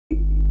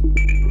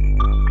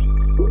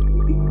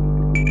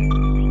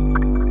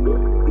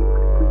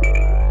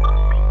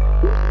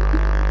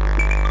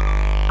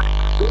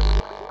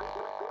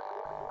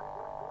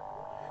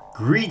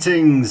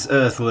Greetings,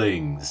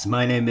 Earthlings!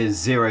 My name is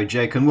Zero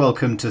Jake and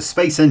welcome to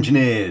Space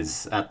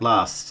Engineers, at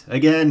last,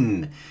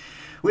 again!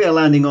 We are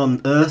landing on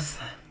Earth,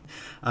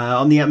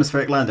 on the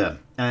atmospheric lander,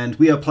 and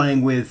we are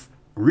playing with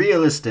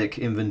realistic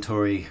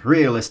inventory,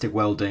 realistic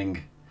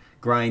welding,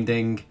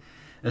 grinding,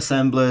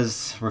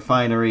 assemblers,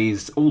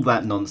 refineries, all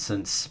that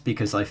nonsense,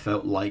 because I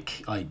felt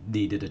like I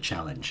needed a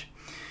challenge.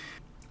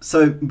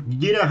 So,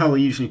 you know how I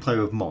usually play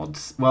with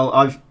mods? Well,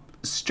 I've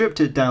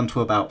stripped it down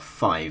to about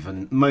 5,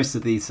 and most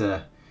of these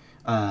are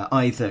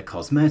either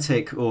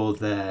cosmetic or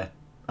their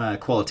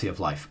quality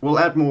of life. We'll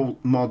add more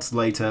mods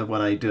later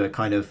when I do a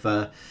kind of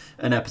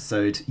an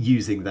episode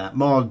using that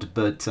mod,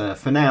 but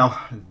for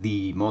now,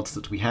 the mods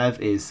that we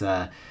have is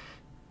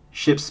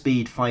Ship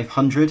Speed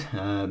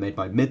 500, made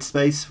by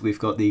Midspace. We've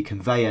got the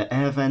conveyor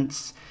air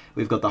vents,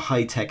 we've got the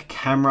high-tech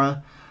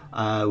camera,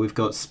 we've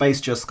got Space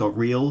Just Got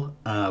Real,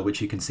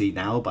 which you can see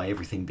now by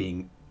everything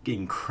being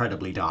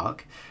incredibly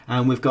dark,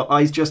 and we've got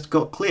Eyes Just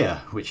Got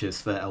Clear, which is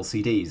for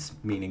LCDs,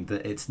 meaning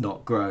that it's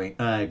not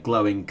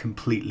glowing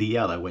completely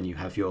yellow when you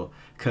have your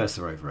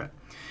cursor over it.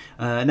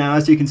 Now,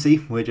 as you can see,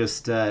 we're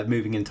just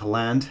moving into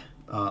land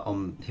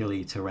on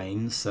hilly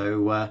terrain,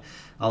 so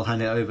I'll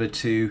hand it over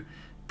to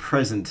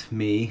present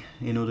me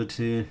in order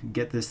to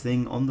get this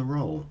thing on the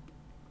roll.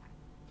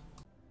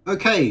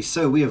 Okay,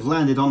 so we have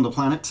landed on the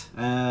planet.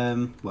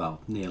 Well,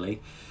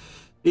 nearly.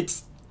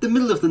 It's the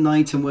middle of the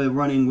night and we're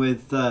running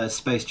with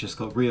Space Just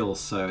Got Real,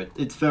 so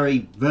it's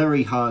very,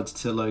 very hard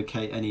to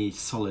locate any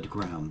solid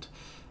ground.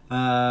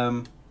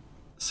 So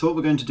what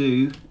we're going to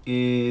do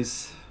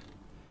is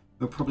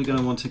we're probably going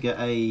to want to get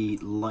a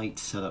light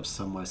set up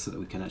somewhere so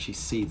that we can actually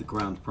see the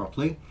ground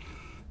properly.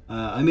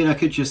 I mean, I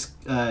could just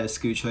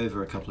scooch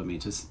over a couple of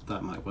meters.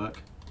 That might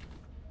work.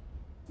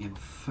 In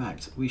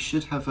fact, we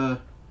should have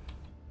a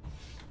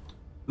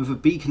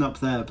beacon up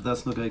there, but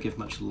that's not going to give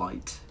much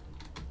light.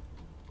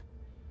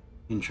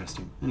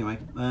 Interesting. Anyway,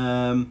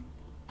 we're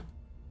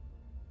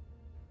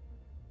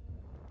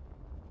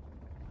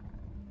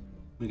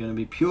going to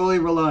be purely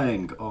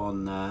relying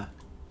on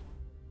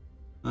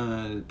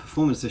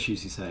performance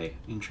issues, you say.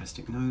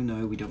 Interesting.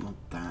 No, we don't want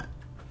that.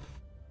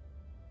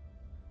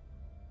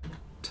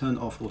 Turn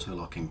off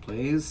auto-locking,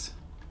 please.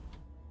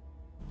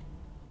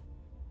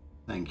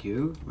 Thank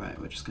you. Right,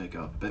 we're just going to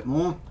go up a bit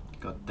more.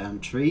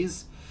 Goddamn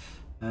trees.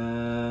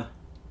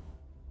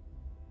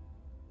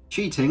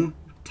 Cheating,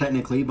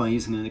 technically, by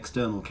using an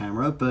external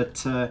camera,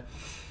 but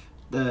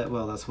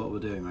well, that's what we're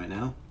doing right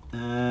now.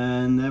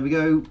 And there we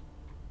go.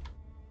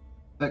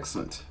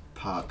 Excellent.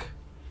 Park.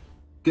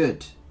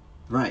 Good.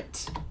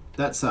 Right.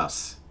 That's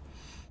us.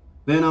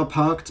 We're now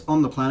parked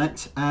on the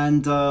planet,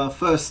 and our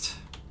first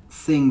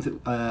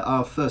thing,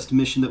 our first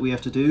mission that we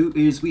have to do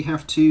is we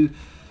have to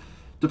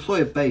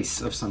deploy a base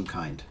of some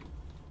kind.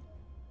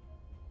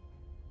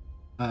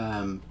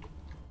 Why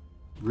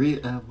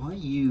are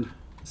you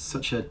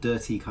such a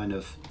dirty kind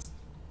of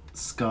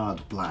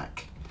scarred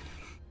black?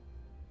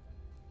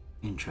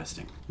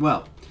 Interesting.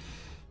 Well,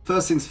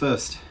 first things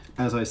first,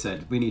 as I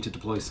said, we need to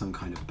deploy some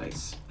kind of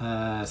base.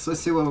 So let's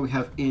see what we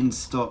have in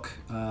stock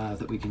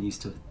that we can use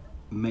to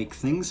make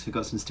things. We've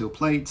got some steel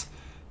plate,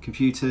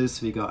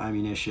 computers, we've got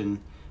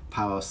ammunition,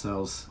 power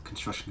cells,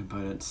 construction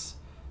components,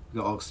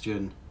 we've got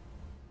oxygen,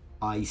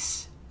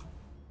 ice,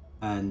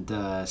 and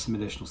some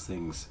additional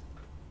things.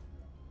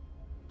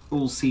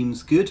 All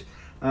seems good.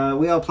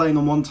 We are playing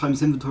on 1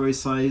 times inventory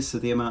size, so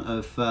the amount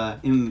of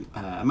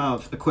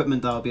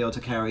equipment that I'll be able to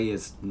carry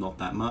is not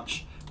that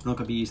much. We're not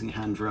going to be using a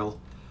hand drill.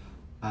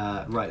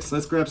 Right, so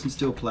let's grab some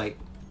steel plate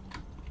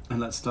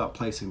and let's start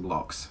placing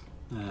blocks.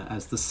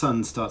 As the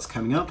sun starts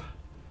coming up,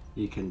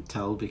 you can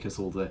tell because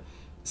all the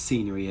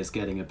scenery is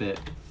getting a bit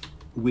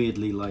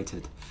weirdly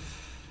lighted.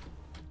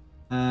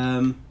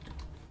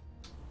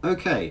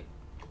 Okay,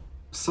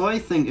 so I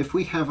think if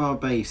we have our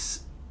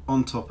base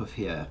on top of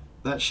here,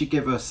 that should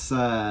give us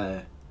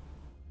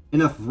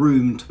enough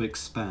room to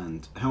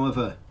expand.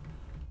 However,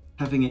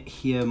 having it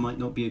here might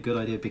not be a good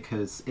idea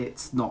because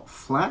it's not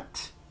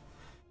flat.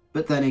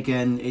 But then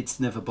again, it's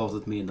never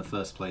bothered me in the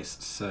first place,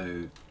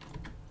 so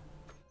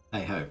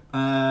hey ho.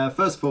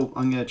 First of all,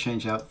 I'm going to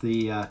change out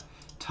the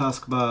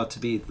taskbar to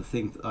be the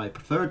thing that I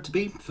prefer it to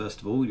be. First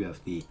of all, you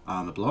have the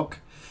armor block,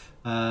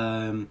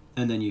 and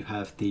then you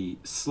have the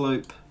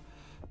slope,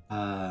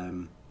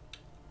 light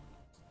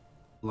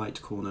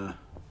corner,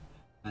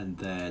 and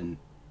then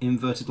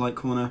inverted light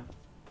corner,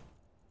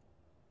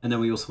 and then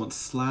we also want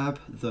slab,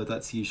 though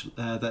that's usually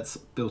that's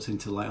built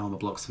into light armor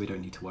blocks, so we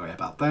don't need to worry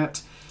about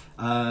that.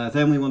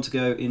 Then we want to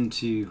go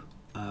into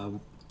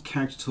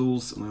character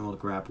tools, and we want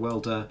to grab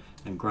welder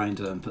and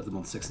grinder and put them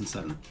on 6 and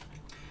 7.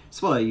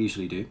 That's what I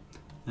usually do.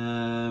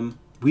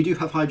 We do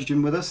have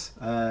hydrogen with us,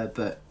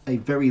 but a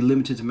very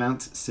limited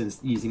amount since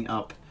using it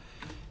up.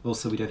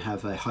 Also, we don't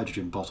have a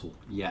hydrogen bottle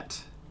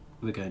yet.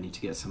 We're going to need to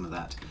get some of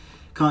that.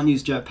 Can't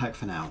use jetpack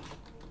for now,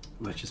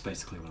 which is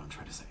basically what I'm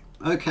trying to say.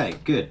 Okay,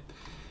 good.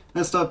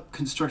 Let's start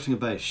constructing a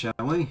base, shall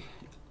we?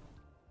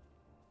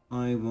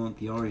 I want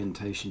the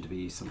orientation to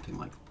be something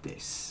like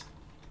this.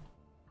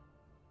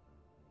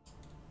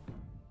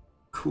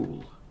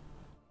 Cool.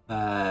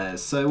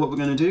 So what we're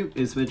going to do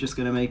is we're just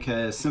going to make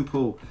a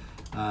simple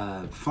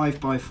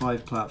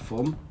 5x5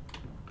 platform.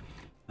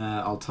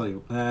 I'll tell you,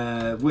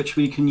 which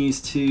we can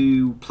use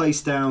to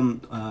place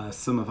down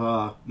some of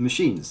our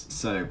machines.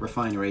 So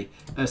refinery,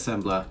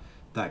 assembler,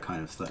 that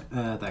kind of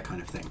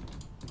thing.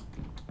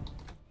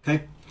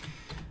 Okay.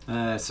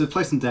 So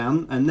place them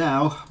down, and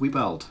now we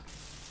weld.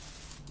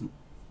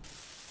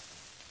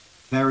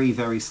 Very,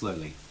 very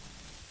slowly.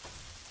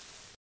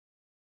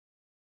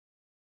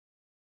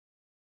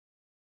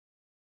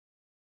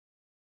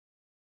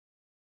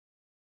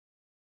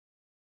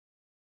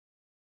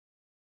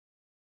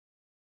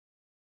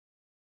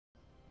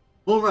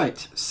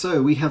 Alright,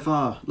 so we have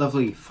our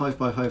lovely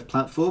 5x5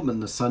 platform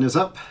and the sun is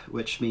up,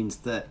 which means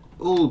that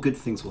all good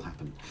things will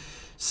happen.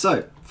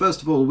 So,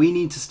 first of all, we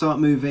need to start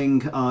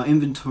moving our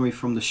inventory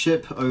from the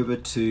ship over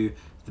to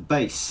the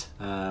base.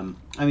 I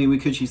mean, we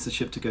could use the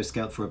ship to go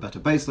scout for a better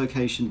base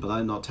location, but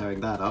I'm not tearing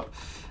that up.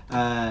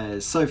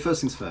 So,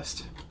 first things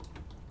first.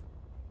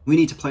 We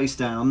need to place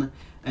down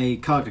a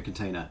cargo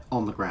container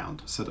on the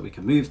ground so that we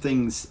can move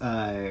things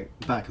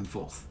back and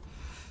forth.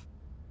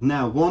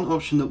 Now, one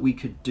option that we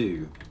could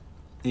do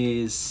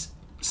is,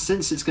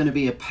 since it's going to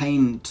be a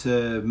pain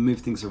to move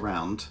things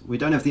around, we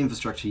don't have the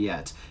infrastructure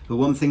yet, but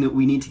one thing that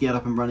we need to get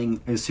up and running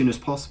as soon as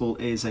possible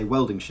is a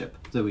welding ship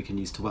that we can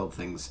use to weld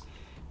things,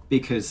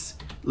 because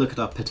look at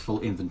our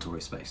pitiful inventory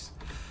space.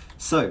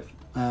 So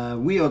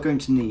we are going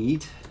to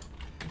need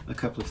a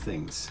couple of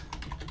things.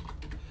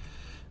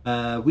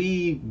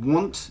 We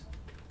want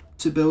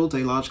to build a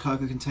large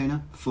cargo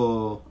container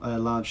for a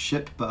large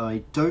ship, but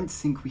I don't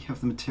think we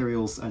have the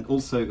materials, and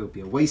also it would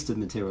be a waste of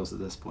materials at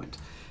this point.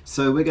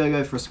 So we're going to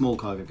go for a small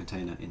cargo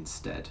container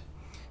instead.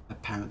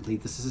 Apparently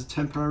this is a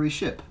temporary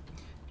ship,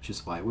 which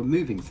is why we're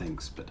moving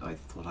things, but I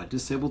thought I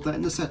disabled that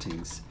in the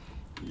settings.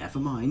 Never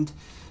mind.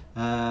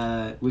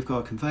 We've got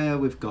a conveyor,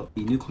 we've got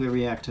the nuclear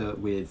reactor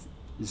with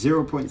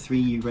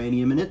 0.3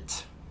 uranium in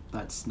it.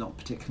 That's not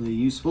particularly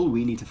useful.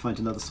 We need to find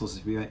another source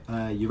of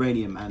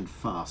uranium, and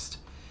fast.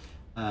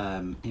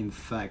 In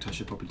fact, I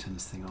should probably turn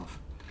this thing off,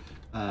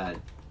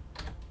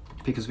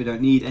 because we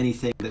don't need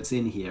anything that's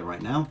in here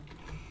right now.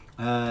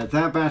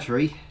 That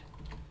battery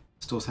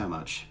stores how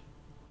much?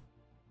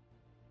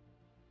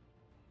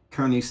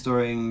 Currently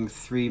storing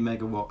 3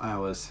 megawatt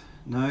hours.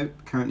 No,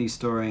 currently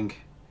storing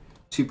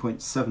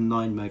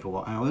 2.79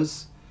 megawatt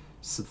hours,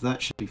 so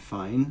that should be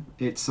fine.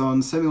 It's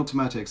on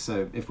semi-automatic,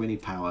 so if we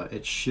need power,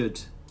 it should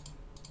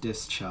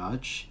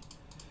discharge.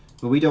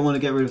 But we don't want to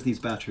get rid of these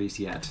batteries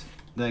yet.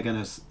 They're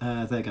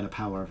gonna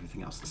power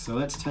everything else. So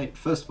let's take,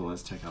 first of all,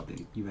 let's take out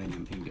the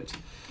uranium ingot.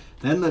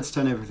 Then let's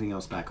turn everything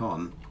else back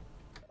on.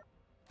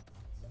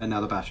 And now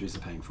the batteries are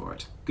paying for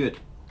it. Good.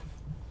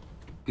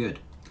 Good.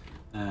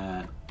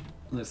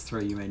 Let's throw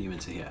uranium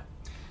into here.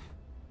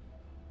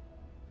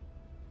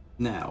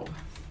 Now,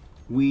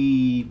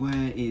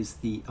 where is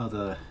the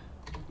other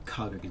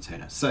cargo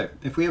container? So,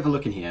 if we have a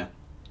look in here,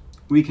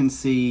 we can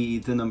see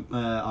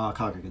our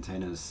cargo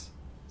containers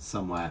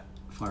somewhere.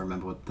 If I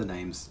remember what the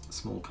name's,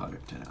 small cargo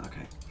container,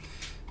 okay.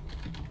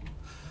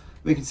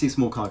 We can see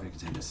small cargo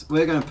containers.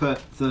 We're going to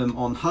put them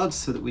on HUD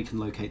so that we can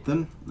locate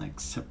them,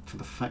 except for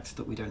the fact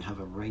that we don't have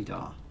a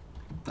radar.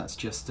 That's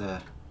just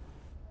a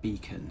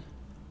beacon.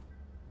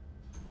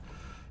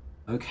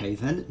 Okay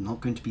then, not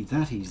going to be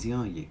that easy,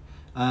 are you?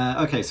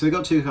 Okay, so we've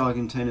got 2 cargo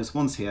containers,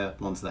 one's here,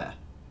 one's there.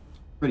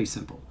 Pretty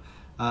simple.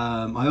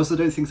 I also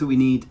don't think that we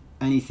need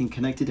anything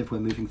connected if we're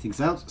moving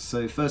things out,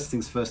 so first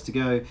things first to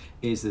go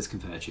is this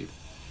conveyor tube.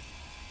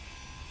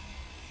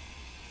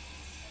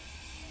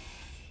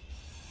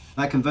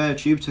 That conveyor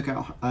tube took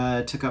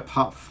up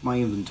half my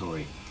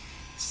inventory,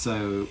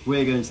 so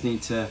we're going to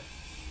need to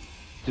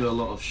do a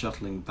lot of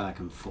shuttling back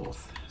and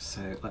forth.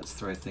 So let's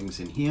throw things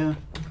in here,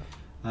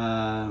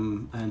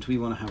 and we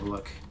want to have a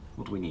look.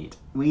 What do we need?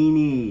 We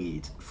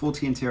need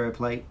 40 interior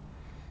plate.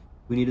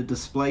 We need a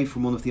display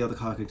from one of the other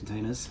cargo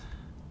containers.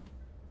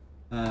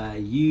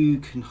 You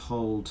can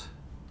hold.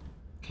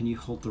 Can you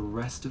hold the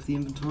rest of the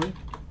inventory?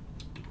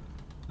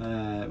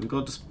 We've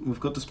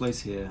got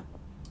displays here.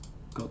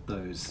 Got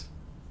those.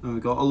 And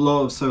we've got a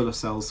lot of solar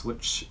cells,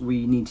 which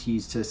we need to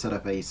use to set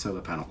up a solar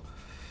panel.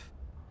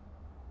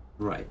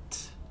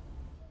 Right.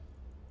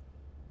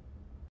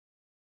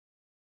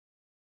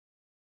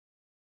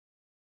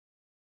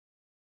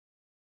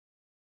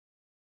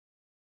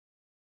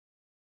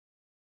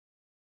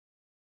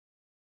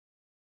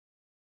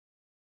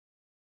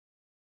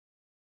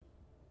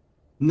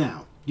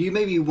 Now, you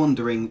may be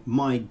wondering,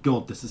 my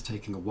god, this is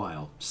taking a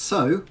while.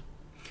 So,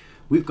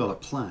 we've got a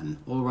plan,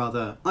 or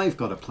rather, I've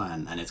got a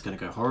plan, and it's going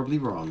to go horribly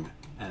wrong,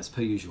 as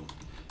per usual.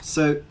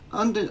 So,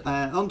 on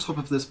top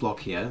of this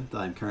block here, that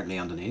I'm currently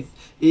underneath,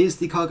 is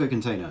the cargo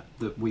container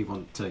that we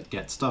want to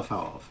get stuff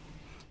out of.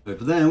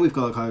 Over there, we've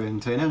got a cargo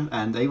container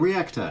and a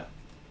reactor.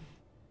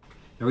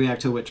 A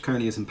reactor which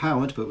currently isn't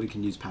powered, but we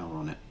can use power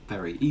on it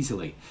very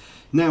easily.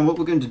 Now, what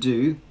we're going to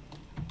do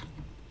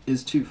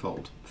is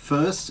twofold.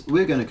 First,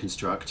 we're going to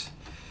construct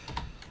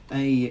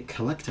a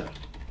collector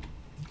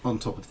on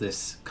top of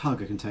this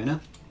cargo container,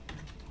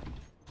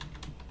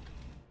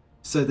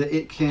 so that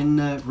it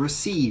can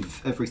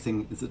receive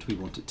everything that we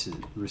want it to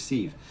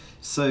receive.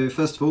 So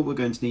first of all, we're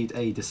going to need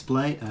a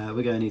display.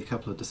 We're going to need a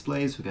couple of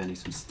displays. We're going to need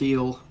some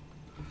steel.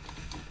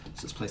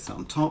 So let's place that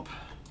on top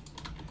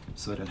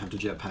so I don't have to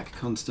jetpack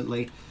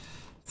constantly.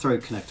 Throw a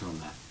connector on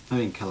that. I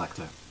mean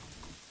collector.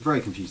 Very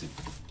confusing.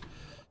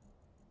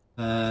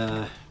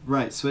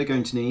 Right, so we're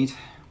going to need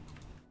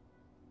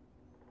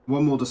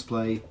one more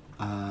display,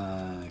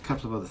 a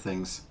couple of other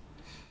things.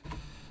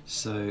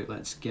 So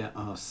let's get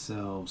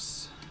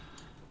ourselves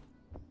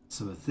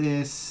some of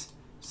this,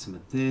 some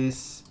of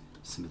this,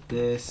 some of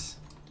this,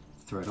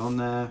 throw it on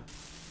there.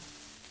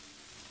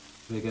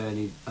 We're going to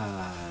need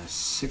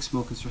 6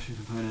 more construction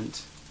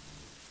component,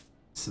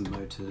 some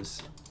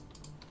motors.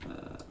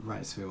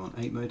 Right, so we want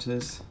 8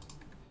 motors,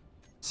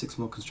 6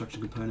 more construction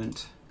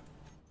component,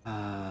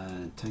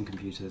 10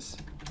 computers.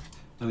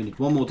 And we need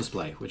 1 more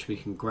display, which we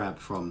can grab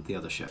from the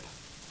other ship.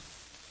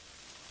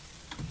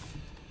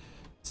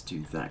 Let's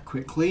do that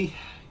quickly.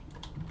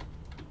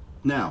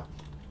 Now,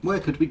 where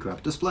could we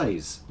grab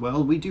displays?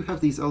 Well, we do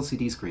have these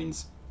LCD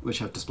screens, which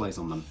have displays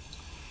on them.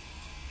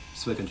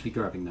 So we're going to be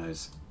grabbing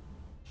those.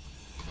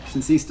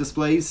 Since these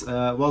displays,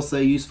 whilst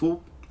they're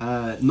useful,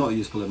 not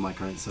useful in my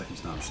current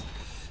circumstance.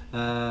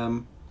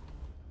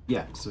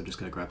 Yeah, so we're just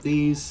going to grab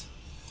these.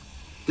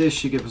 This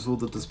should give us all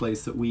the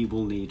displays that we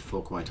will need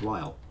for quite a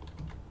while.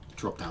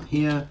 Drop down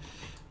here,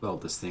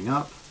 weld this thing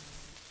up.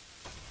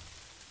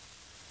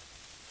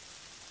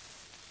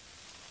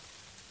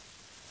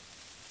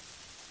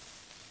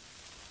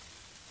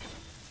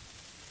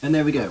 And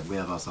there we go, we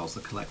have ourselves a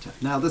collector.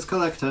 Now this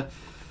collector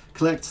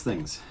collects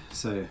things.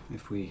 So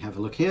if we have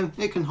a look here,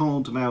 it can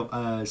hold about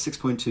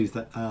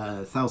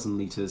 6.2 thousand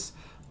litres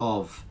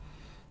of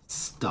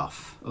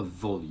stuff, of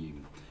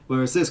volume.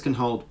 Whereas this can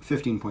hold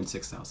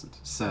 15.6 thousand.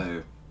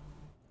 So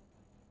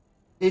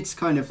it's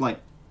kind of like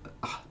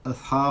a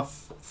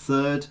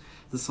third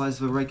the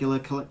size of a regular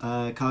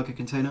cargo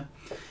container.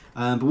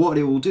 But what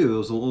it will do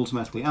is it will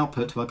automatically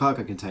output to a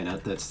cargo container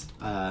that's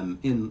on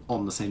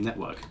the same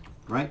network,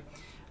 right?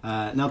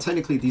 Now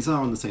technically these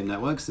are on the same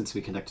network since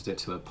we connected it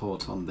to a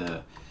port on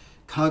the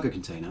cargo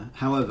container.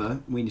 However,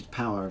 we need to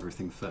power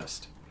everything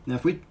first. Now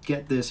if we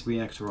get this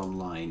reactor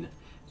online,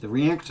 the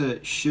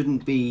reactor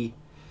shouldn't be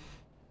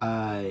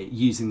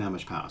using that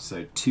much power,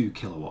 so 2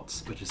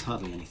 kilowatts, which is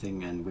hardly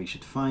anything, and we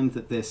should find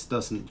that this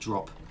doesn't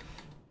drop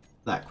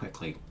that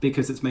quickly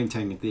because it's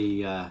maintaining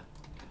the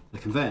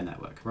conveyor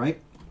network,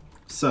 right?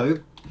 So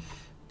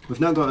we've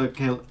now got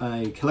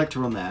a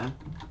collector on there,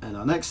 and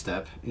our next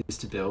step is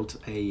to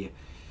build a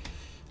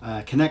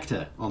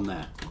connector on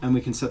there, and we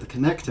can set the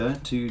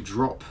connector to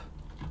drop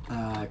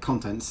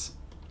contents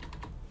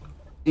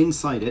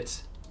inside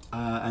it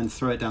and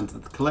throw it down to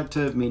the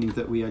collector, meaning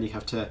that we only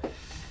have to,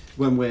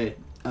 when we're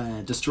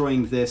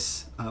destroying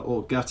this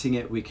or gutting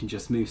it, we can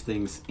just move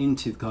things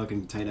into the cargo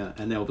container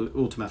and they'll be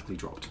automatically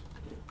dropped.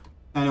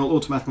 And it'll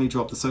automatically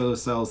drop the solar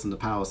cells and the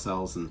power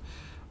cells and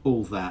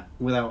all that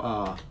without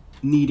our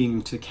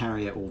needing to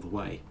carry it all the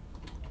way.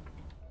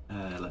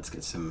 Let's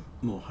get some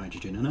more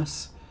hydrogen in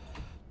us.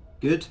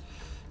 Good.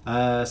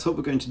 So what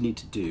we're going to need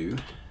to do,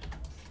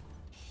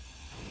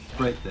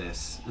 break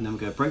this, and then we're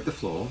going to break the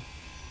floor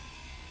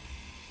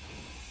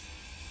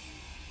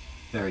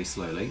very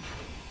slowly.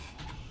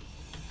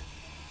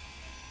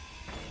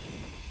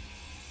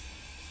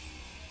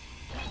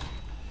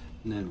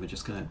 And then we're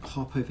just going to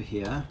hop over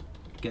here,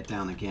 get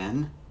down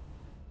again,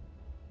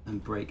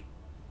 and break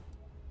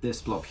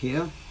this block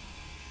here.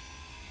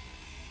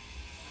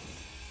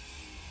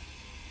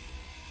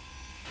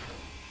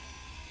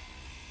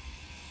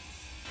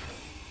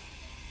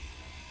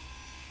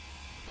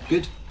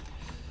 Good.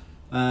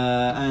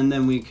 And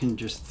then we can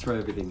just throw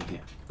everything in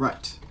here.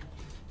 Right.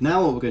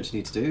 Now what we're going to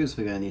need to do is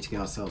we're going to need to get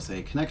ourselves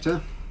a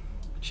connector,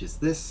 which is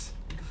this.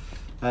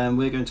 And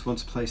we're going to want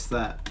to place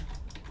that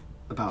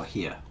about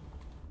here.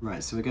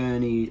 Right, so we're going to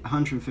need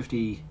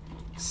 150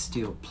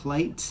 steel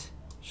plate,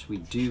 which we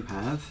do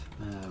have.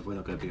 We're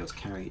not going to be able to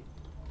carry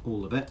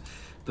all of it,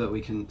 but we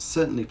can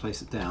certainly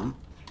place it down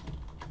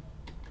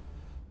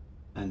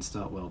and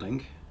start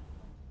welding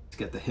to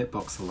get the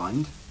hitbox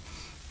aligned.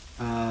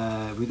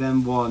 We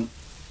then want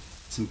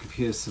some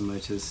computers, some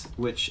motors,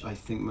 which I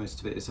think most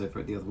of it is over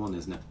at the other one,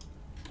 isn't it?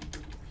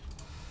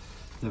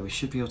 Though we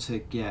should be able to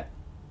get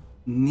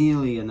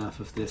nearly enough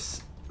of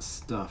this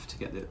stuff to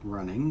get it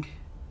running.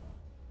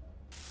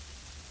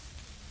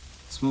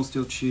 Small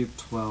steel tube,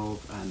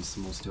 12, and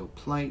some more steel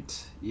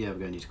plate. Yeah, we're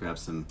going to need to grab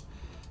some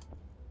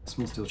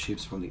small steel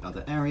tubes from the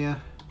other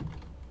area.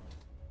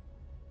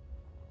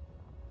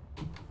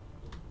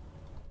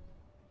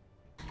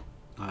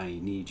 I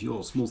need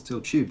your small steel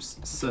tubes,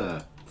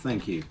 sir.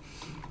 Thank you.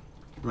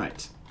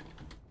 Right.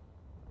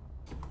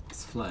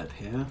 Let's fly up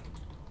here.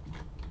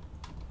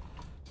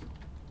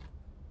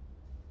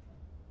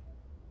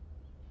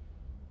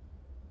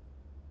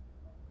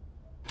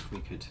 If we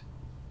could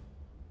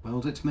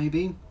weld it,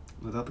 maybe,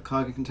 without the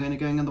cargo container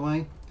going in the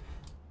way.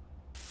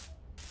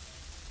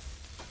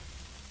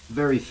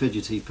 Very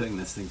fidgety putting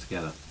this thing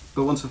together.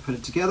 but once we've put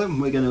it together,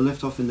 we're going to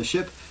lift off in the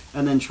ship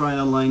and then try and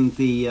align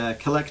the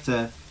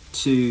collector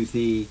to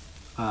the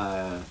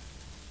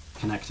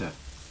connector.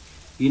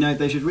 You know,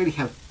 they should really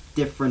have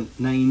different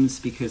names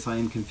because I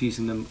am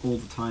confusing them all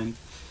the time.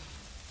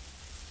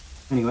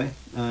 Anyway,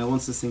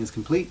 once this thing is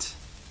complete,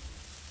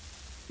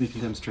 we can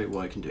demonstrate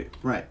what I can do.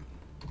 Right,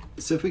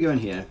 so if we go in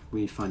here,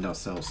 we find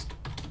ourselves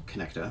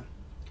connector.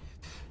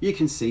 You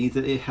can see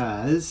that it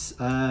has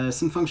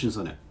some functions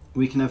on it.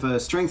 We can have a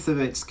strength of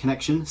its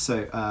connection,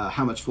 so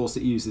how much force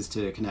it uses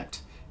to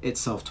connect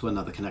itself to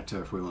another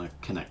connector if we want to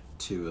connect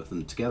two of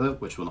them together,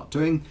 which we're not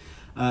doing.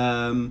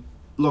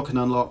 Lock and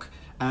unlock,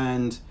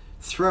 and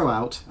throw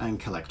out and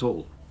collect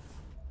all.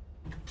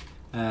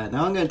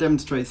 Now I'm going to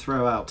demonstrate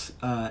throw out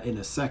in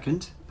a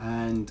second,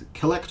 and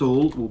collect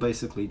all will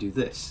basically do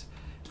this.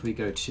 If we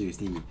go to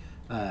the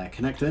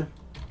connector,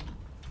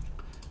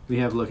 we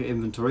have a look at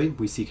inventory,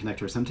 we see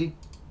connector is empty.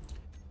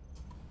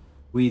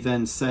 We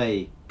then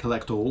say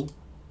collect all,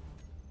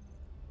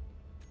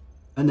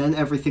 and then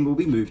everything will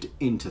be moved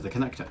into the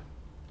connector.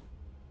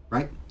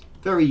 Right?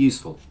 Very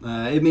useful.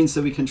 It means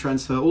that we can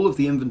transfer all of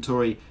the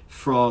inventory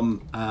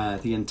from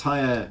the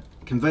entire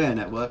conveyor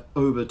network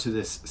over to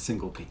this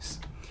single piece.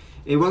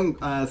 It won't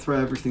throw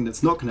everything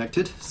that's not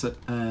connected. So,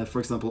 for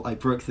example, I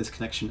broke this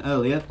connection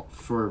earlier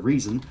for a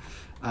reason,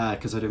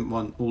 because I didn't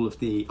want all of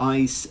the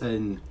ice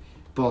and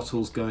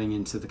bottles going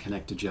into the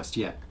connector just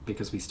yet,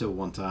 because we still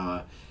want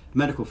our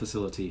medical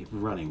facility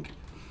running.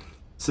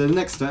 So the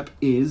next step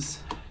is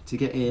to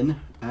get in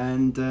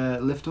and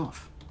lift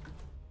off.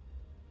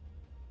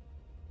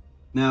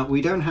 Now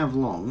we don't have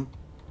long,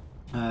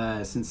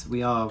 since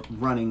we are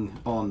running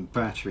on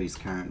batteries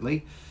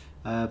currently,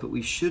 but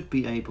we should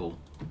be able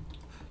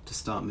to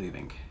start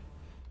moving.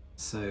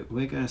 So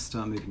we're going to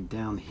start moving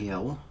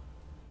downhill.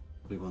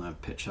 We want to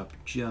pitch up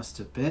just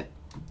a bit.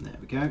 There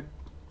we go.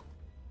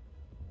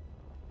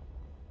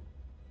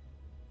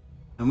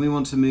 And we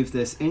want to move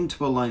this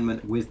into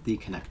alignment with the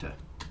connector.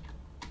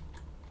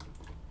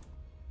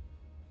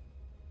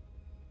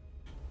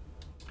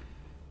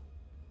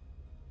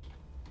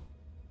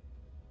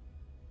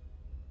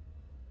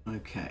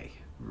 Okay,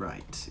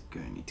 right,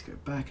 going to need to go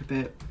back a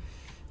bit,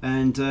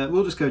 and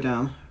we'll just go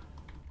down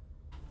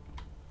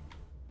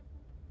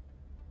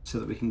so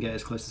that we can get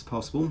as close as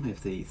possible.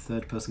 If the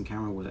third-person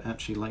camera would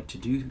actually like to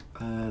do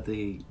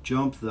the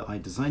job that I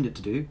designed it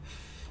to do.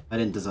 I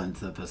didn't design the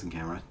third-person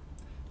camera,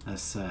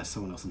 that's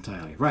someone else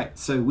entirely. Right,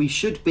 so we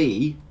should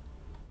be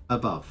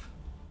above,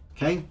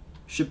 okay?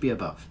 Should be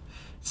above.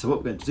 So what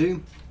we're going to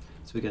do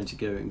is we're going to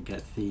go and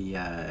get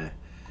the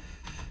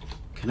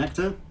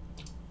connector.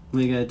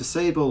 We're going to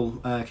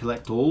disable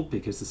collect all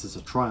because this is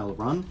a trial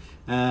run.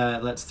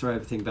 Let's throw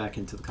everything back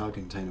into the cargo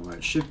container where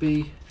it should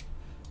be.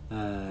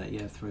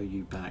 Yeah, throw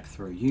you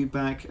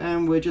back,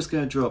 and we're just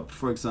going to drop,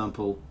 for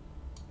example,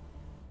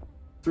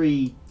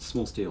 3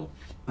 small steel,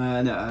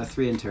 no,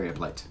 3 interior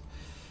plate.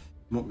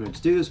 And what we're going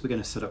to do is we're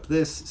going to set up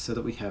this so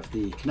that we have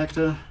the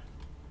connector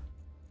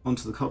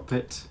onto the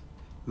cockpit.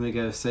 And we're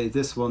going to say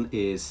this one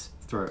is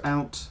throw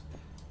out,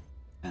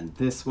 and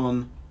this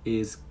one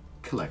is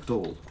collect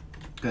all.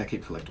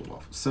 Keep collect all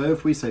off. So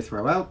if we say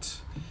throw out,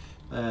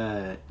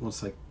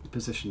 once I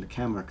position the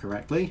camera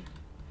correctly,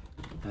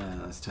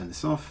 let's turn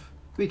this off,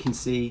 we can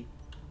see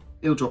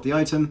it'll drop the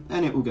item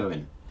and it will go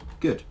in.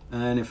 Good.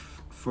 And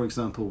if, for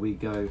example, we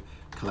go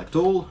collect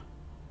all,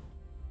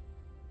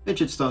 it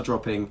should start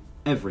dropping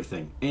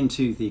everything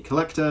into the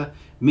collector,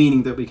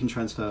 meaning that we can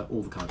transfer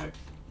all the cargo.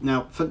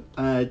 Now, for,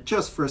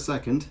 just for a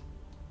second,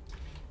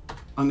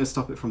 I'm going to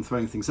stop it from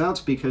throwing things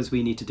out because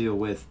we need to deal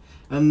with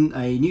a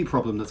new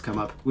problem that's come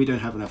up. We don't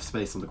have enough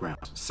space on the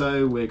ground.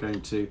 So we're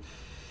going to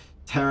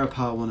tear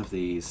apart one of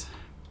these,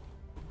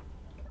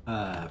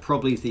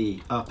 probably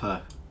the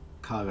upper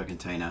cargo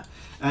container,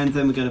 and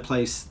then we're going to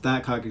place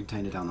that cargo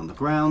container down on the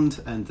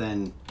ground, and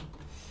then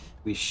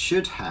we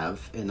should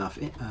have enough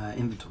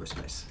inventory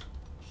space.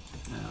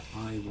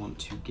 I want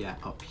to get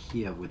up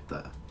here with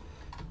the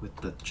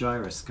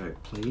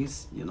gyroscope,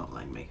 please. You're not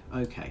letting me.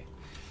 Okay.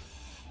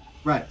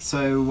 Right,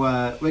 so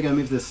we're going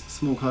to move this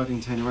small cargo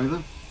container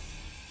over.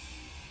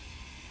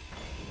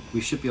 We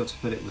should be able to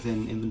fit it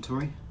within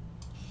inventory,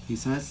 he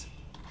says.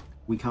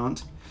 We can't.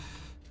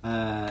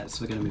 So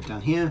we're going to move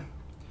down here.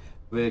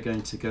 We're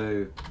going to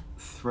go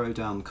throw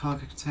down the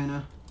cargo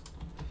container.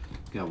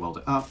 Go weld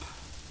it up.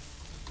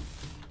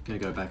 Going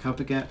to go back up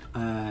again.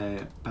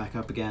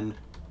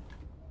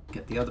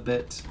 Get the other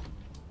bit.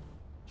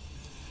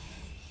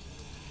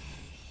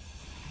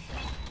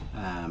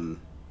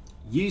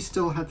 You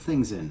still had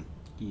things in,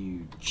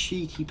 you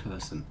cheeky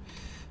person.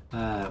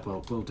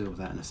 Well, we'll deal with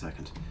that in a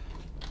second.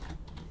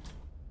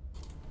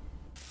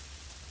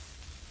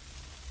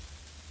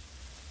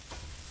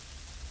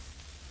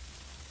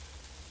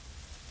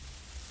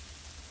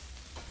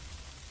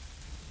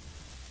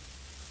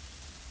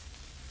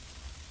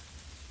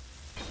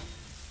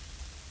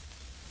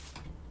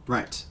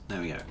 Right,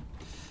 there we go.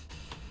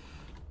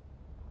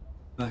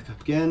 Back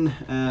up again.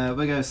 We're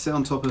going to sit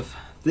on top of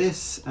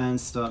this and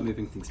start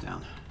moving things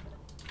down.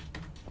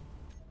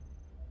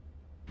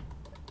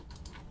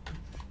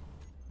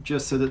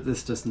 just so that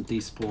this doesn't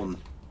despawn.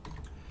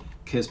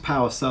 Because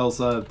power cells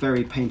are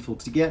very painful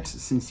to get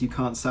since you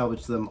can't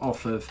salvage them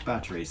off of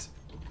batteries.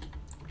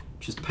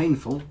 Which is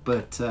painful,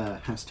 but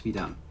has to be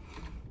done.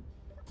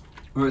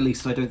 Or at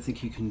least I don't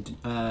think you can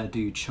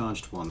do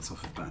charged ones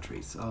off of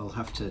batteries. I'll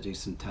have to do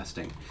some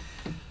testing.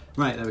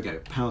 Right, there we go.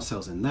 Power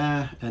cells in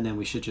there, and then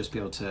we should just be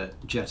able to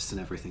jettison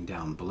everything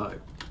down below.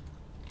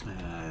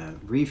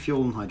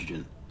 Refuel and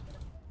hydrogen.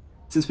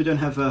 Since we don't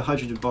have a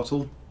hydrogen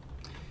bottle,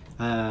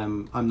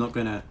 I'm not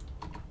going to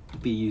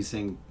be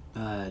using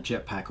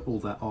jetpack all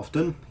that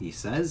often, he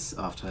says,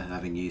 after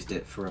having used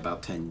it for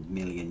about 10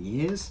 million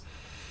years.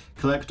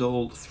 Collect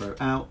all, throw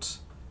out,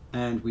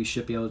 and we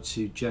should be able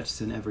to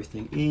jettison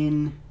everything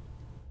in.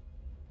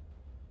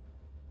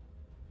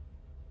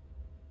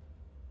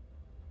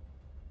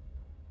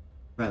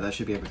 Right, that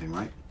should be everything,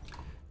 right?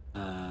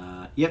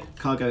 Yep,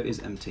 cargo is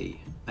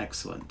empty.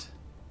 Excellent.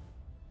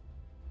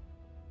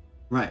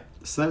 Right,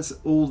 so that's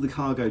all the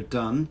cargo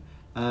done.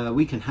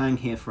 We can hang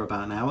here for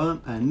about an hour,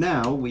 and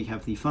now we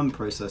have the fun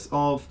process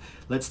of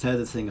let's tear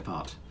the thing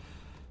apart.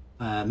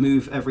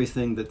 Move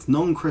everything that's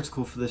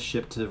non-critical for this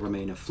ship to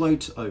remain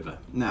afloat over.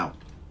 Now,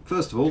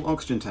 first of all,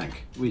 oxygen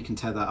tank. We can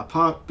tear that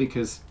apart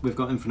because we've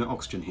got infinite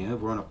oxygen here.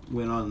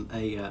 We're on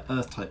a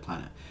Earth-type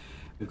planet.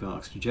 We've got an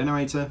oxygen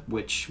generator,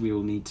 which we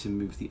will need to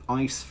move the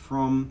ice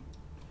from,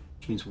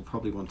 which means we'll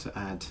probably want to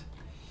add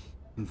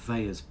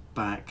conveyors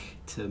back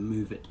to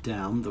move it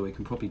down, though we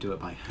can probably do it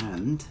by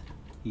hand,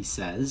 he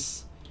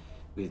says,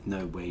 with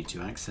no way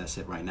to access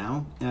it right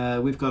now.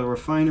 We've got a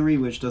refinery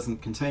which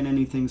doesn't contain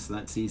anything, so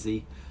that's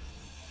easy.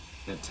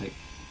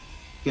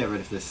 Get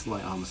rid of this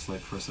light armor slave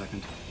for a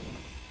second,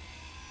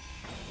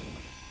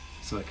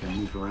 so I can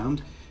move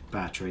around.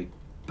 Battery.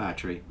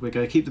 We're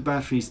going to keep the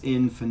batteries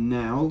in for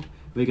now.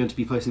 We're going to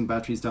be placing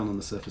batteries down on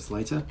the surface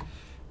later.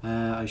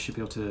 I should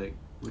be able to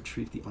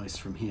retrieve the ice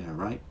from here,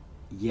 right?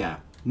 Yeah,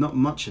 not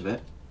much of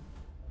it.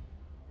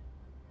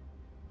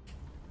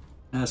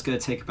 It's going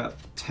to take about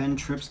 10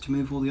 trips to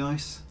move all the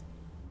ice.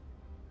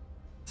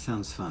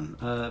 Sounds fun.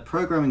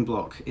 Programming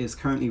block is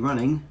currently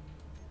running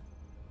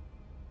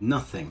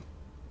nothing.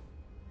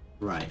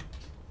 Right.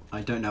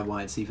 I don't know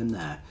why it's even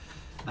there.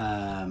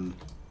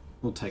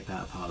 We'll take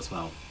that apart as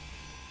well.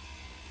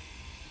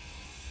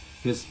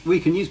 Because we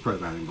can use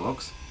programming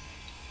blocks.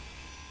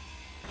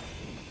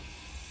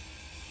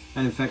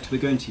 And in fact,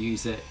 we're going to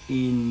use it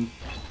in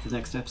the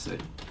next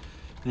episode.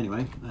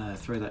 Anyway,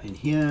 throw that in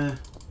here.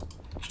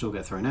 Should all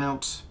get thrown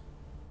out.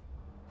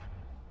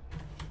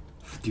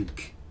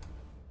 Duke.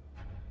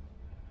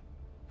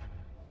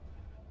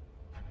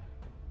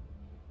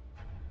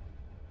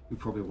 We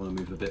probably want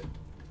to move a bit,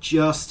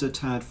 just a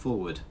tad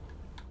forward,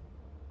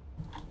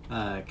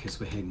 because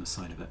we're hitting the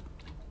side of it.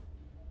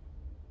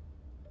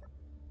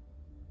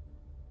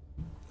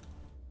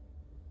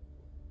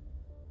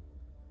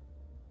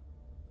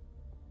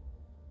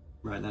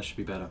 Right, that should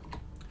be better.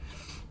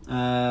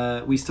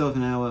 We still have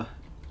an hour.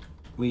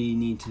 We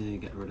need to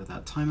get rid of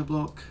that timer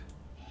block.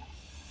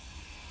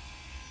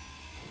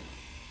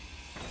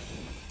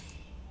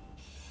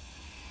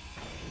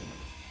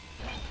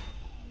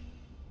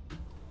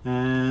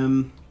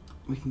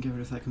 We can get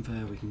rid of that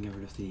conveyor, we can get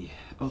rid of the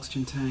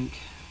oxygen tank.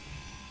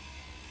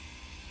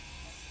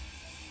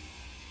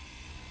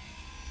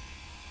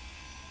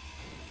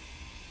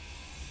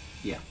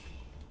 Yeah.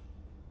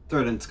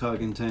 Throw it into the cargo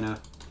container.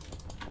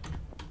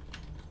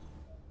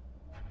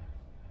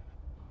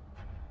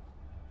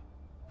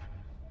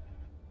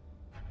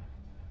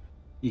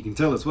 You can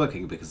tell it's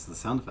working because of the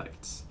sound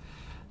effects.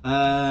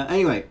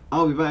 Anyway,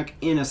 I'll be back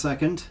in a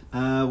second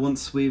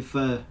once we've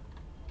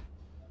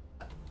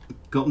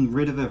gotten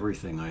rid of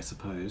everything, I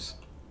suppose.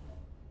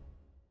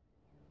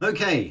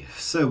 Okay,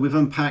 so we've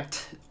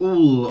unpacked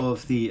all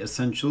of the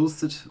essentials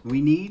that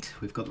we need.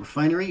 We've got the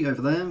refinery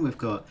over there, we've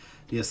got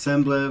the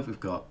assembler, we've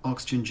got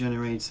oxygen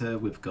generator,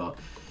 we've got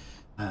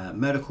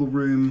medical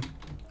room,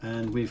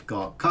 and we've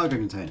got cargo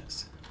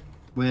containers.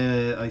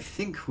 I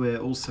think we're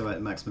also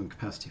at maximum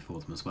capacity for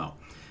them as well.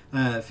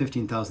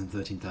 15,000,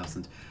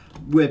 13,000.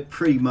 We're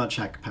pretty much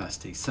at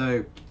capacity,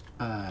 so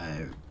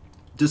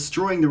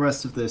destroying the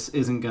rest of this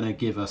isn't going to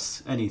give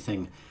us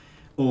anything,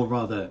 or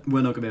rather,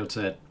 we're not going to be able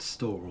to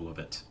store all of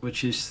it,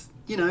 which is,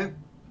 you know,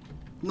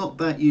 not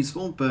that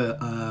useful,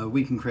 but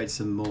we can create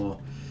some more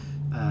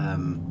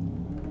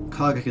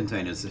cargo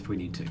containers if we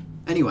need to.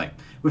 Anyway,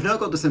 we've now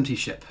got this empty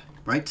ship,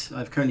 right?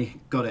 I've currently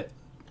got it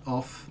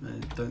off.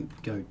 Don't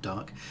go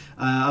dark.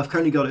 I've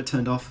currently got it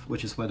turned off,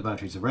 which is where the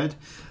batteries are red,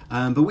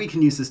 but we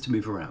can use this to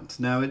move around.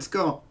 Now it's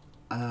got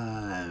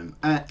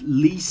at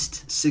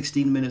least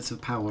 16 minutes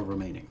of power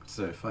remaining,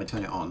 so if I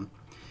turn it on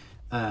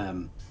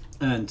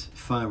and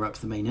fire up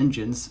the main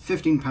engines,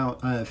 15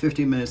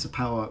 minutes of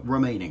power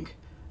remaining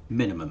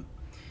minimum.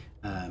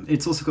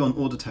 It's also got an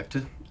ore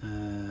detector,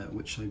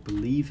 which I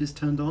believe is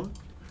turned on.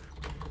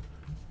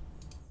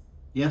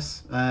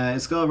 Yes,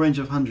 it's got a range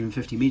of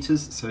 150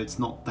 meters, so it's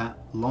not that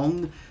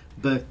long,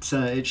 but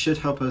it should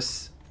help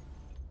us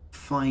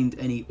find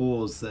any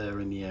ores that are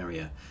in the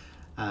area,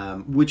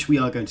 which we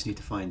are going to need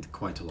to find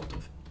quite a lot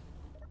of.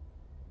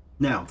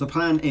 Now, the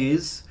plan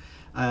is,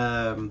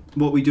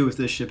 what we do with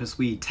this ship is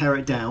we tear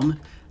it down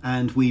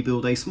and we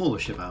build a smaller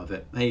ship out of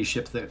it. A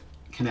ship that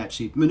can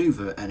actually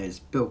maneuver and is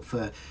built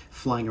for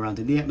flying around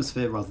in the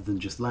atmosphere rather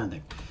than just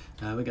landing.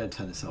 We're going to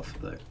turn this off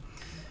though.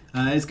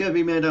 It's going to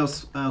be made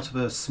out of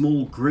a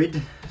small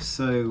grid,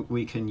 so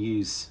we can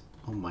use...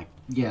 Oh my...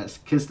 Yes,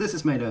 because this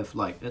is made of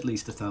like at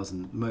least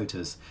 1,000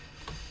 motors.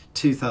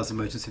 2,000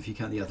 motors if you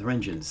count the other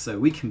engines. So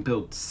we can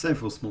build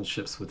several small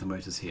ships with the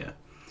motors here.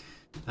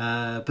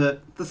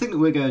 But the thing that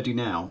we're going to do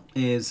now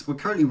is we're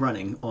currently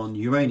running on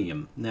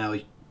uranium. Now,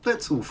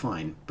 that's all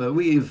fine, but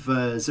we have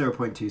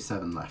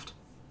 0.27 left,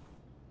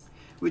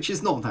 which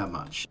is not that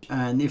much.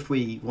 And if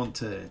we want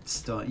to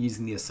start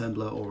using the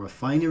assembler or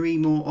refinery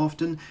more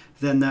often,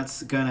 then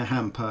that's going to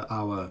hamper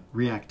our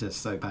reactors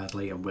so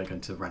badly and we're going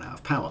to run out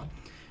of power.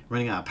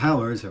 Running out of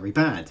power is very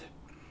bad,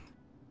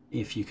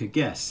 if you could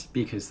guess,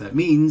 because that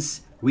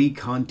means we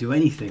can't do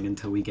anything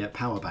until we get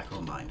power back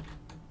online.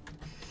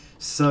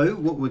 So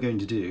what we're going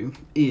to do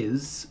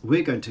is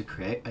we're going to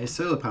create a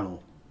solar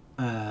panel,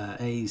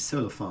 a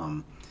solar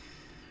farm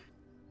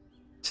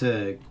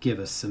to give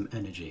us some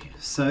energy.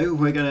 So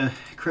we're going to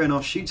create an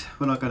offshoot.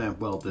 We're not going to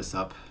weld this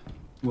up.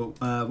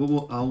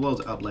 I'll weld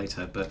it up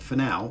later, but for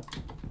now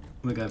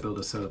we're going to build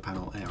a solar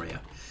panel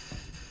area.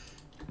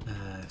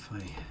 If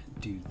I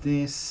do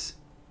this,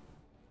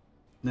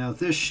 now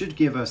this should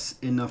give us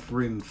enough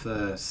room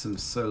for some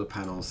solar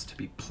panels to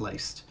be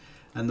placed.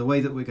 And the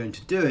way that we're going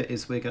to do it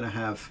is we're going to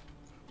have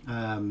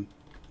we're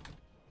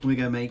going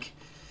to make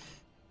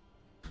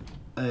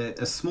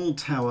a small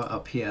tower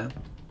up here,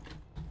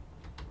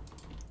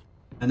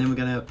 and then we're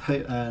going to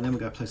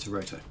place a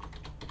rotor.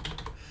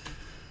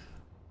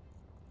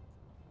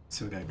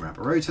 So we're going to grab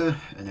a rotor,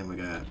 and then we're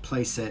going to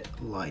place it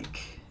like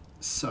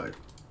so.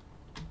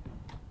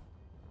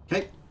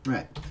 Okay,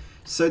 right.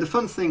 So the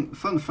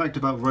fun fact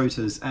about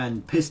rotors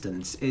and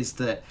pistons is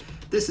that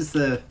this is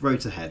the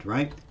rotor head,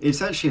 right?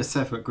 It's actually a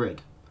separate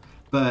grid.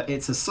 But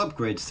it's a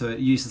subgrid, so it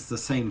uses the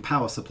same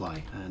power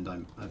supply. And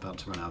I'm about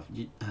to run out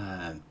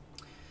of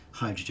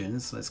hydrogen,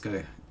 so let's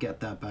go get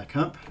that back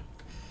up.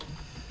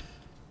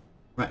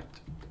 Right.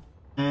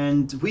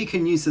 And we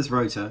can use this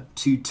rotor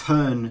to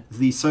turn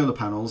the solar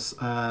panels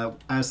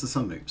as the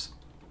sun moves,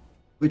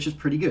 which is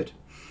pretty good.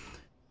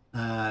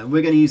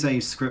 We're going to use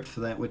a script for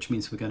that, which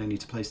means we're going to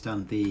need to place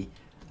down the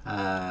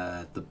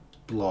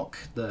block,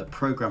 the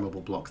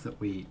programmable block that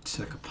we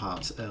took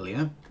apart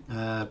earlier.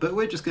 But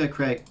we're just going to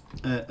create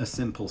a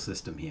simple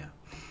system here.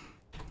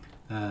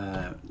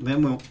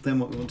 Then what we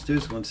want to do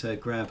is we want to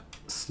grab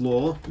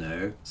solar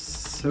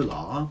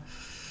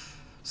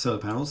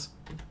panels,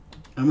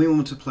 and we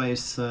want to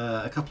place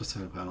a couple of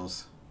solar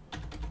panels.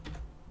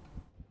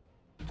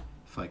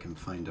 If I can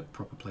find a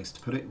proper place to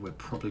put it, we're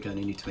probably going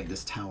to need to make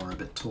this tower a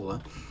bit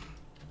taller.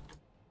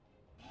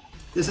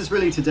 This is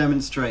really to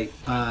demonstrate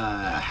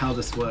how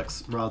this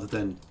works rather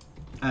than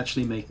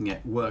actually making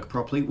it work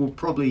properly. We'll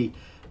probably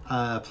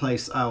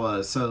place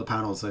our solar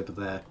panels over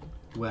there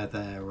where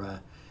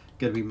they're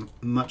going to be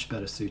much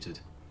better suited.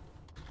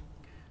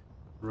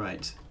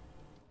 Right.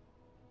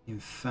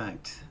 In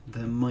fact,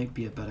 there might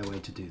be a better way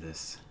to do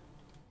this.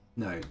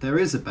 No, there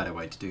is a better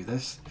way to do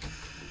this.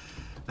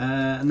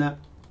 And that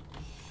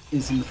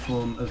is in the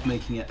form of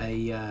making it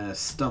a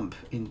stump.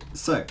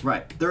 So,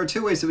 right, there are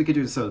two ways that we could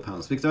do the solar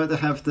panels. We could either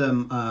have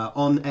them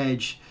on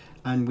edge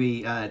and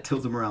we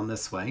tilt them around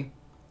this way,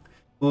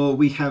 or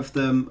we have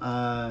them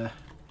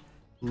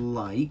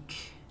like...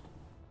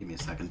 Give me a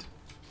second.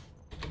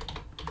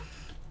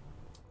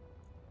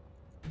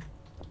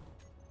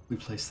 We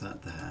place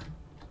that there.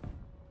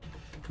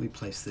 We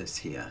place this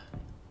here.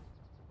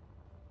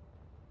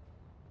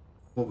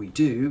 What we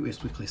do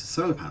is we place the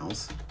solar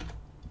panels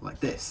like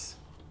this.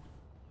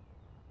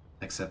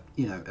 Except,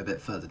 you know, a bit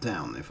further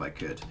down if I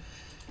could.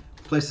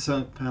 Place the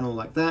solar panel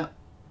like that,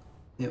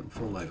 it will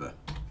fall over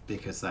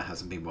because that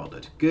hasn't been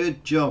welded.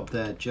 Good job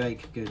there,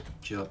 Jake. Good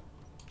job.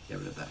 Get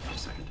rid of that for a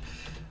second.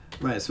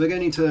 Right, so we're going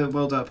to need to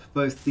weld up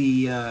both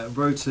the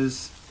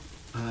rotors.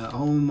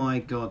 Oh my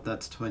god,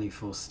 that's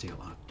 24 steel.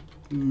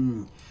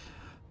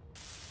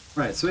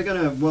 Right, so we're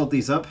going to weld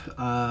these up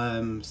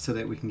so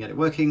that we can get it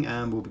working,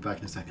 and we'll be back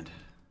in a second.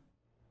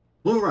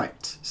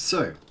 Alright,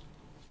 so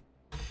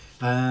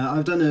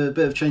I've done a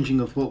bit of changing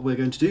of what we're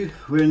going to do.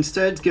 We're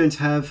instead going to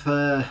have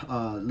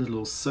our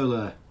little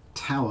solar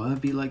tower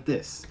be like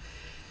this.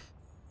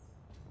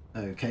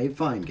 Okay,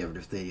 fine, get rid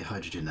of the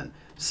hydrogen then.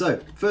 So,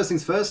 first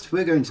things first,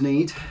 we're going to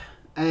need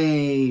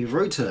a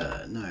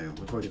rotor. No,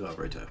 we've already got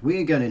a rotor.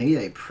 We're going to need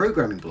a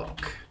programming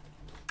block.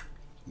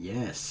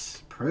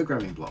 Yes,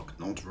 programming block,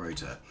 not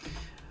rotor.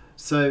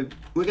 So,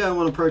 we're going to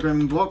want a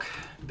programming block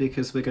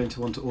because we're going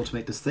to want to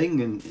automate this thing,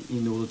 and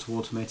in order to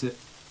automate it,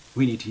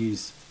 we need to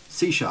use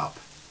C#. I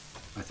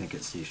think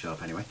it's C#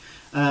 anyway.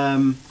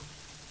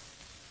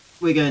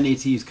 We're going to need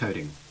to use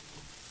coding.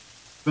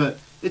 But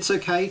it's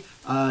okay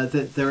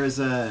that there is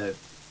a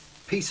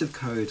piece of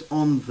code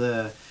on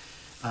the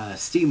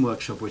Steam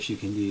Workshop which you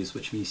can use,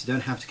 which means you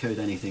don't have to code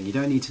anything. You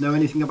don't need to know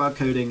anything about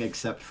coding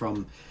except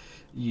from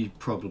you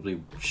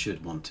probably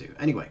should want to.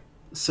 Anyway,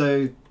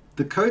 so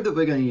the code that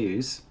we're going to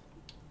use,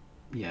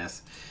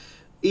 yes,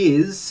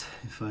 is,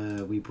 if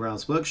we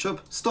browse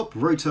workshop, stop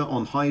rotor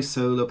on high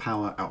solar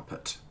power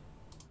output.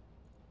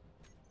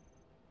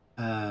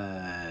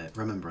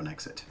 Remember an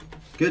exit.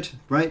 Good,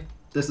 right?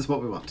 This is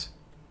what we want.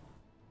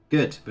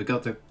 Good, we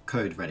got the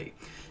code ready.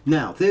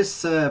 Now,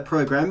 this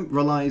program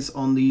relies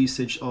on the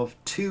usage of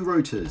two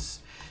rotors.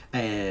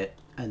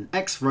 An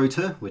X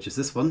rotor, which is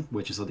this one,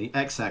 which is on the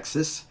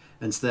X-axis,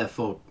 and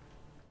therefore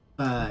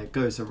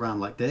goes around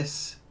like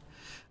this.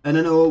 And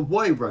then a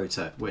Y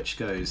rotor, which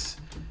goes,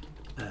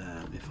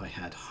 if I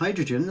had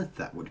hydrogen,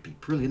 that would be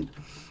brilliant.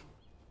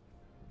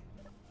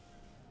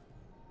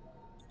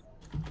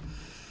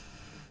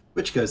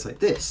 Which goes like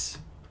this.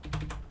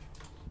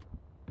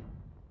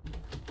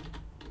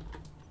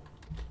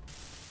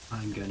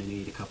 I'm going to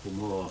need a couple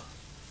more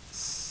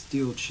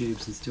steel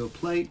tubes and steel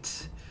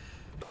plate.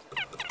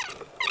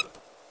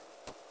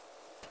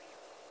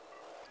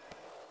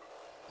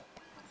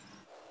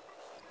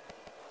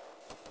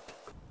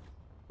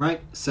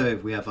 Right, so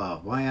we have our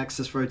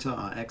Y-axis rotor,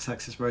 our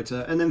X-axis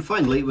rotor, and then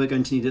finally we're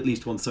going to need at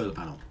least one solar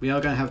panel. We are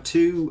going to have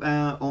two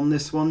on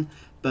this one,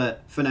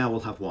 but for now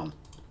we'll have one.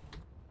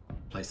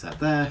 Place that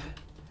there.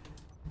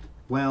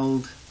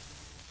 Weld.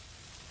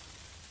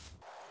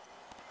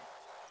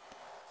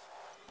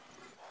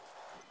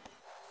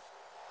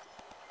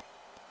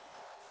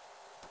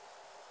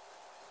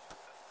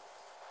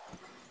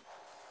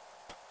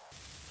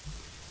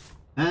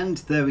 And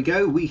there we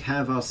go, we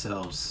have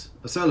ourselves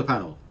a solar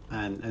panel.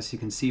 And as you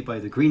can see by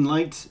the green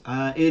light,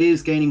 it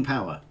is gaining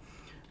power.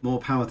 More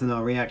power than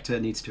our reactor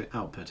needs to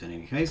output in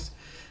any case.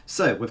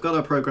 So we've got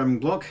our programming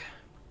block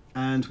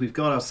and we've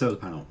got our solar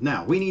panel.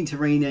 Now we need to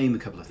rename a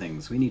couple of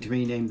things. We need to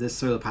rename this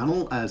solar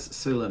panel as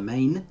solar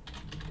main.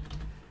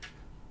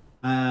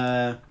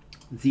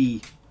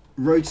 The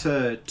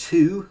rotor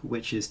 2,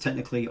 which is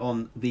technically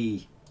on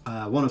the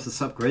one of the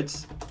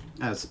subgrids,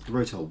 as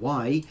rotor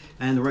Y,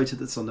 and the rotor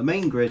that's on the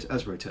main grid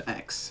as rotor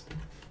X.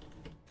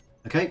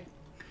 Okay,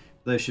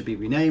 those should be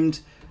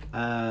renamed.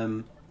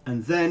 And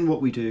then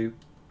what we do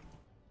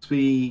is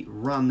we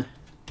run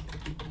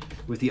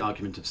with the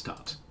argument of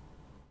start.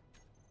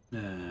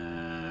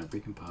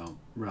 Recompile,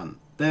 run.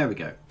 There we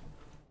go.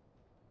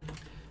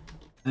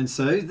 And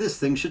so this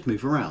thing should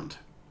move around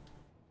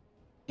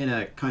in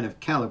a kind of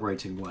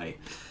calibrating way.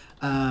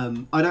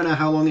 I don't know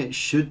how long it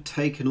should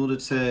take in order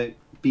to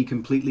be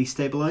completely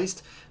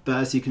stabilized, but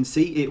as you can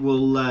see, it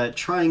will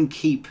try and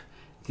keep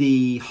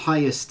the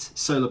highest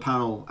solar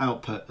panel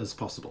output as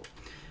possible.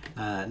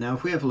 Now,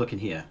 if we have a look in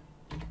here,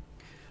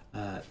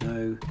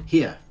 no,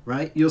 here,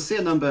 right? You'll see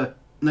a number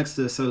next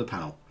to the solar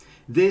panel.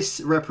 This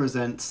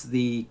represents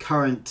the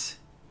current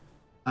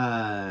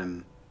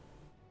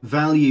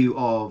value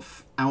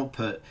of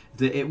output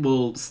that it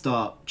will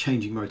start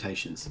changing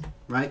rotations,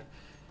 right?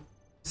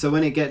 So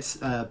when it gets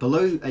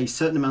below a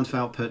certain amount of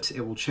output,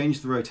 it will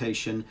change the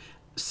rotation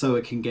so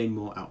it can gain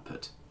more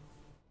output.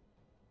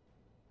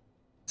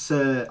 It's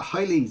a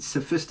highly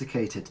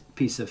sophisticated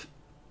piece of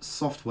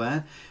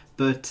software,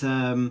 but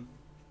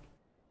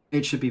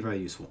it should be very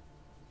useful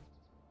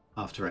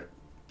after it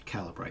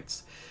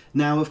calibrates.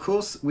 Now, of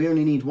course, we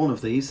only need one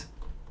of these,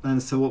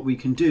 and so what we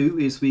can do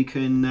is we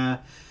can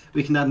add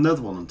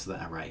another one onto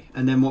that array,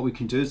 and then what we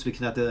can do is we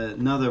can add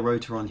another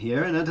rotor on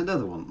here and add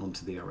another one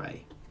onto the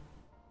array,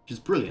 which is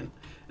brilliant.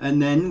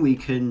 And then we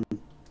can,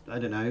 I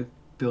don't know,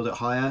 build it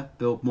higher,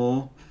 build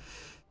more.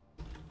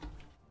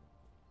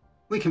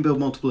 We can build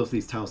multiple of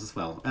these towers as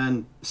well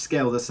and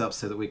scale this up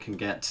so that we can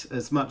get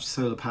as much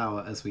solar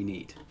power as we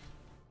need.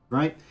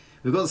 Right?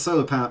 We've got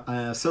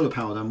the solar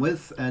power done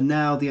with, and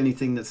now the only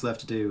thing that's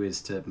left to do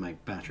is to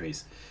make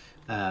batteries.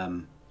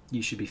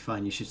 You should be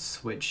fine. You should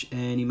switch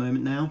any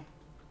moment now.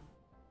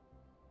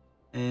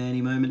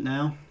 Any moment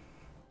now.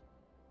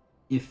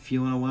 If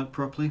you want to work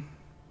properly.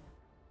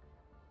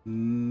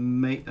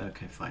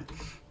 Okay, fine.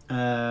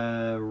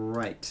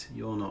 Right,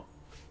 you're not.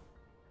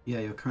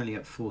 Yeah, you're currently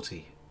at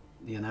 40.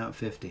 You're now at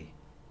 50.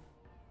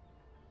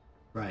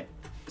 Right,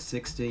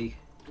 60.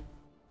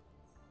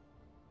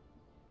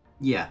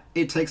 Yeah,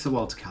 it takes a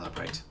while to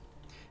calibrate.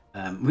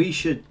 We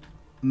should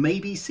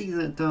maybe see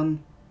that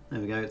done. There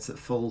we go, it's at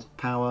full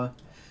power.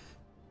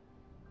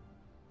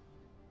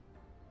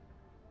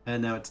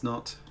 And now it's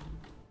not.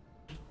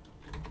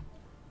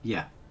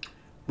 Yeah.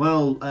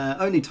 Well,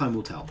 only time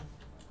will tell.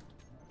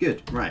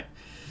 Good, right.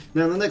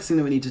 Now the next thing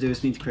that we need to do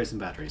is we need to create some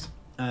batteries.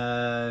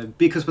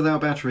 Because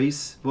without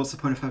batteries, what's the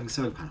point of having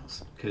solar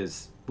panels?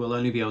 Because we'll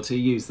only be able to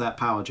use that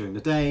power during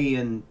the day,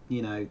 and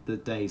you know the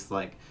day's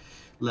like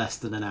less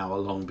than an hour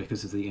long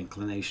because of the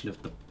inclination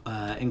of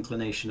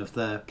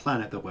the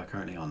planet that we're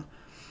currently on,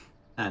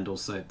 and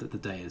also that the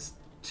day is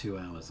 2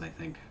 hours, I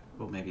think,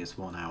 or maybe it's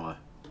 1 hour.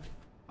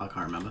 I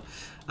can't remember.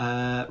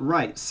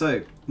 Right,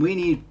 so we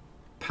need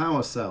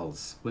power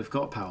cells. We've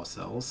got power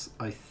cells.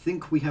 I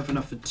think we have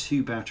enough for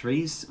 2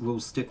 batteries. We'll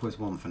stick with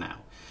 1 for now.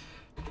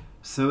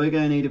 So we're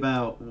going to need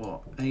about,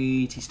 what,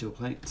 80 steel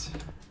plates?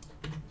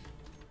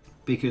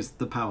 Because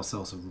the power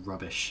cells are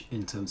rubbish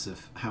in terms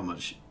of how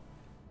much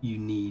you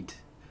need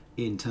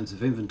in terms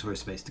of inventory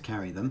space to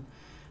carry them.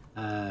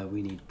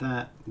 We need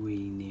that. We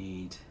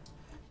need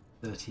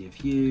 30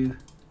 of you.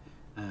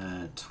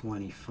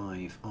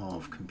 25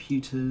 of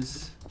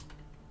computers.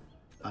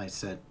 I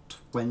said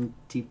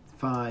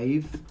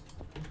 25.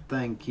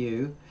 Thank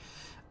you.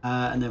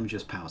 And then we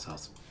just power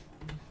cells.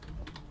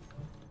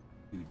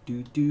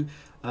 We're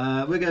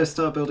going to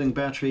start building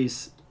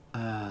batteries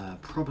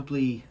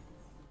probably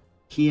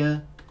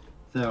here.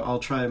 Though I'll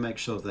try and make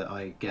sure that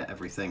I get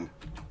everything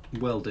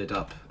welded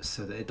up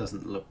so that it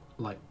doesn't look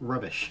like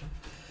rubbish.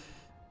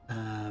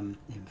 In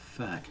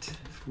fact,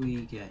 if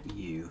we get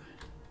you,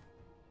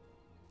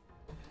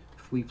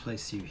 if we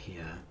place you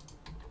here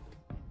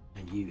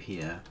and you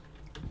here,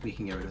 we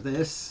can get rid of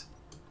this,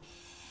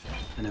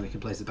 and then we can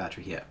place the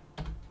battery here.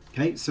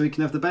 Okay, so we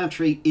can have the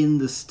battery in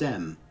the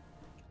stem,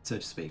 so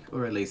to speak,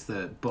 or at least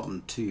the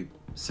bottom two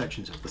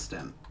sections of the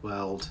stem.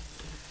 Weld,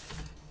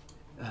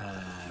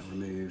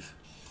 remove.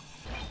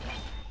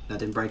 That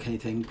didn't break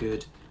anything,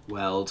 good.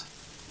 Weld,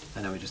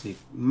 and then we just need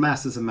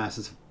masses and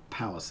masses of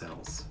power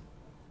cells.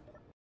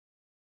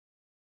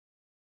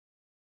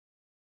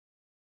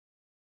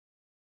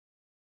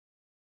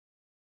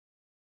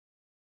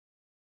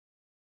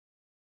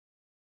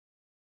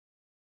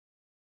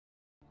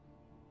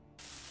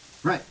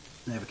 Right,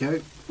 there we go.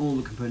 All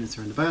the components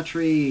are in the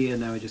battery,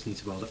 and now we just need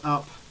to weld it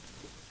up.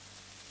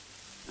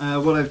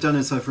 What I've done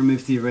is I've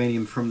removed the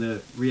uranium from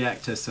the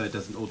reactor so it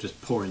doesn't all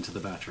just pour into the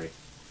battery.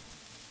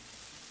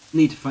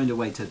 Need to find a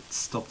way to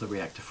stop the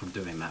reactor from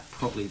doing that,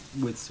 probably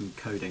with some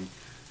coding.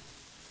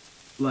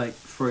 Like,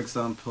 for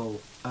example,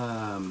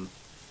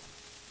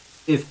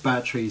 if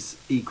batteries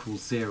equal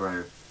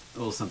 0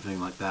 or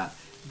something like that,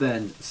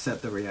 then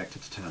set the reactor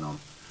to turn on.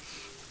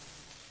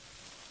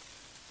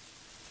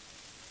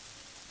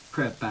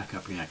 Create a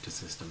backup reactor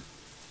system.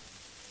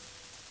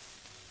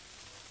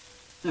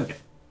 Okay.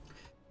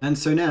 And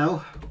so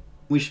now,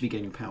 we should be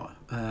gaining power.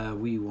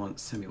 We want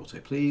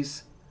semi-auto,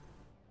 please.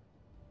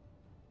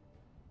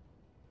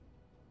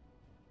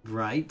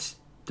 Right.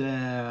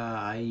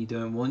 I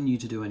don't want you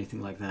to do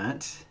anything like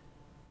that.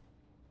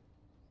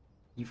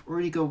 You've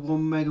already got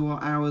 1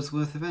 megawatt hours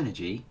worth of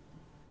energy.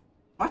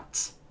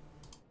 What?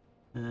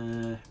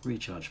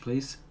 Recharge,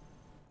 please.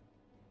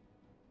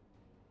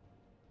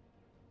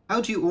 How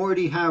do you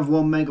already have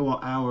 1 megawatt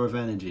hour of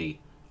energy?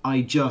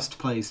 I just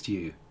placed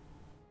you.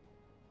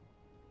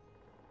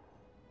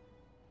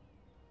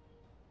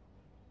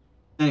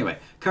 Anyway,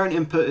 current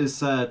input is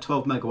 12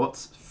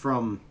 megawatts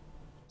from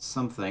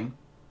something.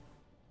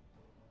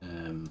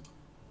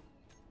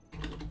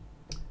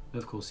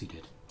 Of course you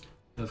did.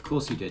 Of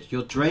course you did.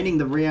 You're draining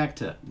the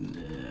reactor.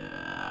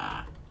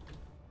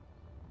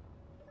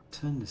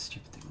 Turn this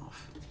stupid thing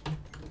off.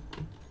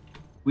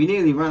 We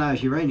nearly ran out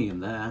of uranium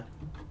there.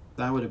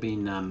 That would have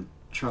been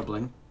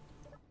troubling.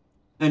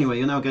 Anyway,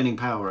 you're now gaining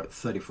power at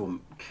 34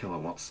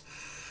 kilowatts.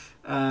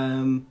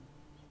 Wow,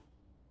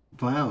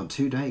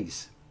 2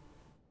 days.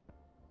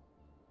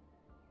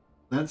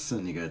 That's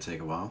certainly going to take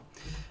a while.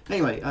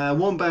 Anyway,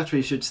 1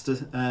 battery should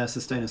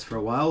sustain us for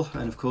a while,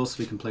 and of course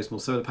we can place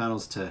more solar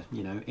panels to,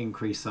 you know,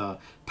 increase our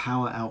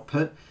power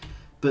output.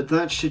 But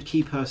that should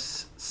keep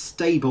us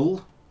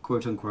stable,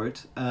 quote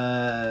unquote.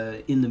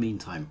 In the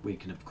meantime, we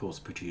can of course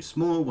produce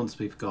more once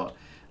we've got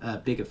a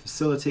bigger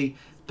facility.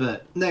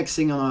 But next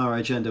thing on our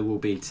agenda will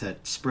be to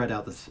spread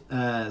out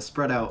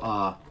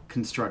our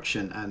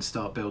construction and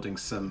start building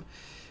some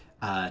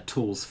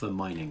tools for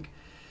mining.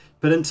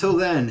 But until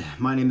then,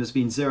 my name has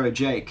been Zero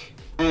Jake.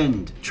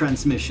 End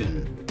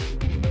transmission.